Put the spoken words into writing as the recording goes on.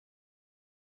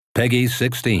Peggy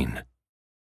 16.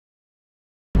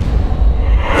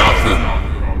 Gotham,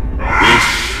 this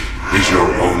is your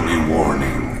only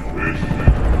warning.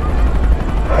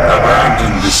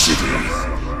 Abandon the city,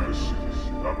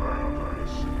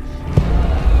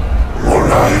 or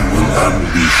I will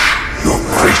unleash your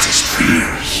greatest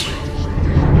fears.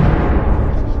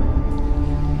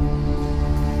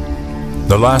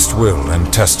 The last will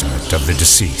and testament of the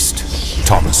deceased,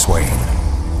 Thomas Wayne.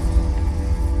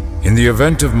 In the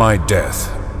event of my death,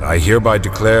 I hereby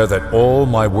declare that all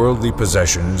my worldly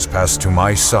possessions pass to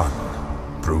my son,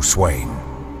 Bruce Wayne.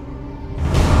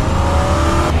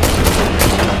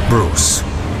 Bruce,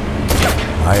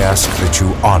 I ask that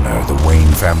you honor the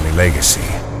Wayne family legacy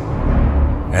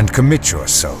and commit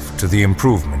yourself to the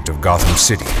improvement of Gotham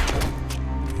City,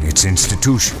 its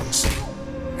institutions,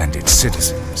 and its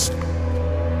citizens.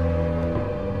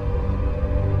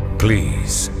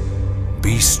 Please,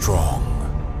 be strong.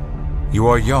 You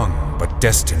are young, but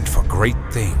destined for great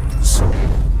things.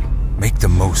 Make the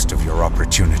most of your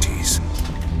opportunities.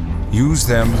 Use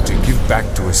them to give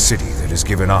back to a city that has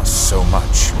given us so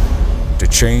much, to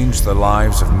change the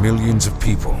lives of millions of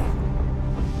people.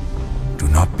 Do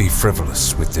not be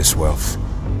frivolous with this wealth.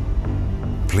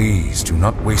 Please do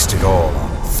not waste it all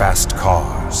on fast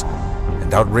cars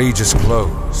and outrageous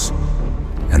clothes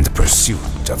and the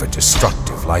pursuit of a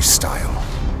destructive lifestyle.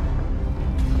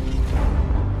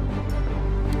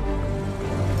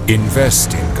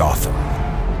 Invest in Gotham.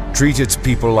 Treat its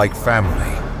people like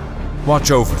family. Watch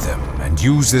over them and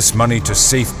use this money to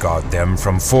safeguard them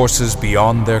from forces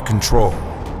beyond their control.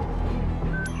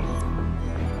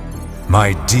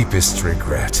 My deepest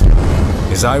regret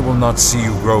is I will not see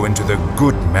you grow into the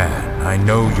good man I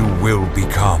know you will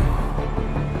become.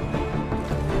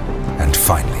 And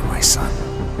finally, my son,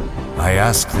 I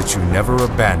ask that you never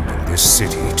abandon this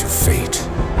city to fate.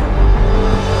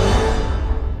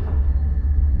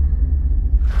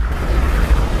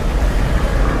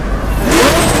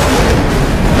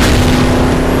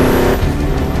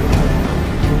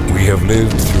 We have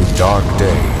lived through dark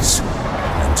days,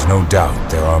 and no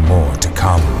doubt there are more to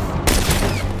come.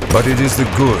 But it is the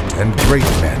good and great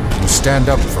men who stand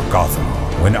up for Gotham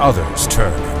when others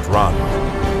turn and run.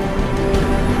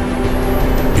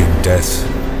 In death,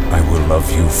 I will love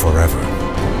you forever.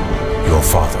 Your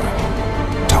father,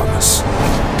 Thomas.